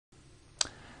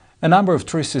A number of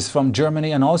tourists from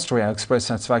Germany and Austria expressed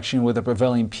satisfaction with the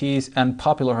prevailing peace and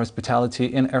popular hospitality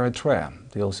in Eritrea.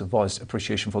 They also voiced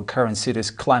appreciation for current city's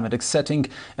climatic setting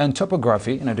and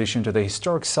topography, in addition to the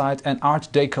historic site and art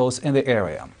decos in the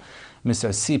area. Mr.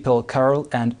 Sipel Karl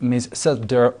and Ms.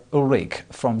 Selder Ulrich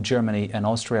from Germany and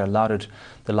Austria lauded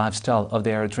the lifestyle of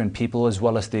the Eritrean people as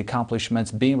well as the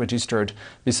accomplishments being registered,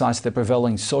 besides the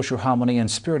prevailing social harmony and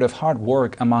spirit of hard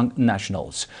work among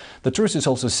nationals. The tourists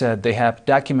also said they have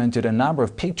documented a number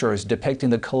of pictures depicting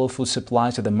the colorful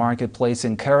supplies of the marketplace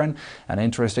in Karen and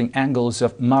interesting angles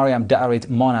of Mariam Darit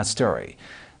Monastery.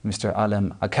 Mr.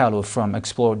 Alem Akalu from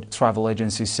Explore Travel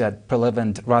Agency said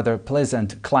rather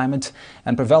pleasant climate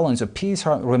and prevalence of peace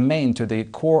remain to the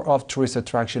core of tourist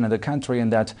attraction in the country,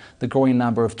 and that the growing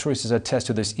number of tourists attest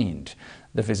to this end.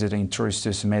 The visiting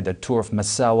tourists made a tour of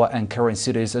Massawa and Karen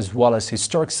cities as well as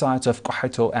historic sites of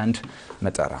Kohato and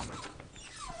Metara.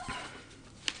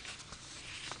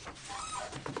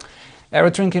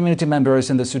 Eritrean community members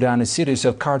in the Sudanese cities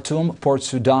of Khartoum, Port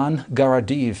Sudan,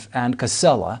 Garadif and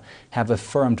Kassala have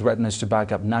affirmed readiness to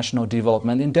back up national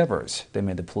development endeavors. They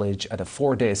made the pledge at a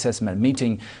 4-day assessment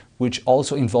meeting, which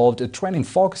also involved a training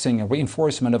focusing on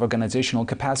reinforcement of organizational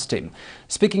capacity.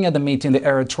 Speaking at the meeting, the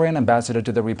Eritrean ambassador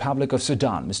to the Republic of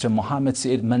Sudan, Mr. Mohammed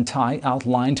Said Mantai,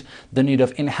 outlined the need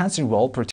of enhancing role